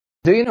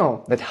Do you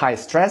know that high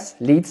stress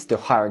leads to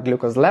higher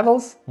glucose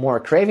levels,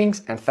 more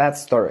cravings and fat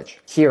storage?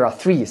 Here are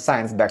 3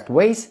 science-backed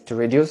ways to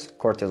reduce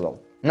cortisol.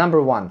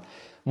 Number 1.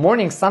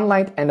 Morning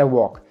sunlight and a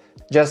walk.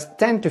 Just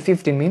 10 to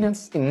 15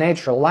 minutes in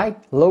natural light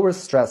lowers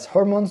stress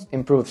hormones,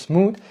 improves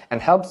mood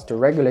and helps to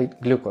regulate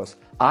glucose.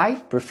 I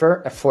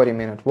prefer a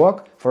 40-minute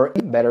walk for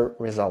better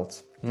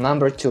results.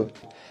 Number 2.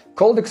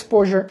 Cold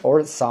exposure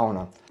or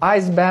sauna.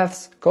 Ice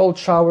baths, cold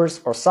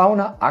showers or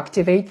sauna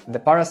activate the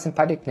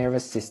parasympathetic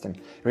nervous system,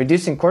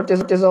 reducing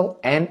cortisol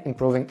and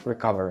improving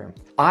recovery.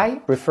 I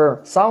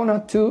prefer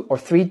sauna 2 or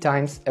 3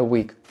 times a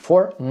week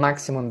for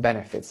maximum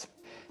benefits.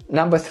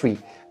 Number 3.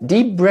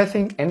 Deep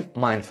breathing and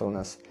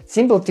mindfulness.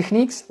 Simple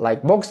techniques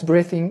like box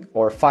breathing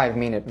or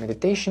 5-minute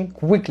meditation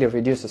quickly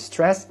reduces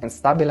stress and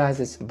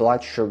stabilizes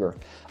blood sugar.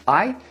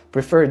 I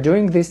prefer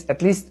doing this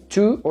at least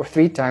 2 or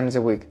 3 times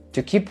a week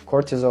to keep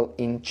cortisol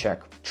in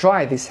check.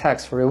 Try these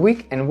hacks for a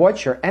week and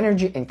watch your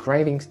energy and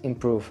cravings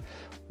improve.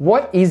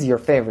 What is your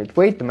favorite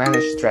way to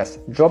manage stress?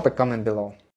 Drop a comment below.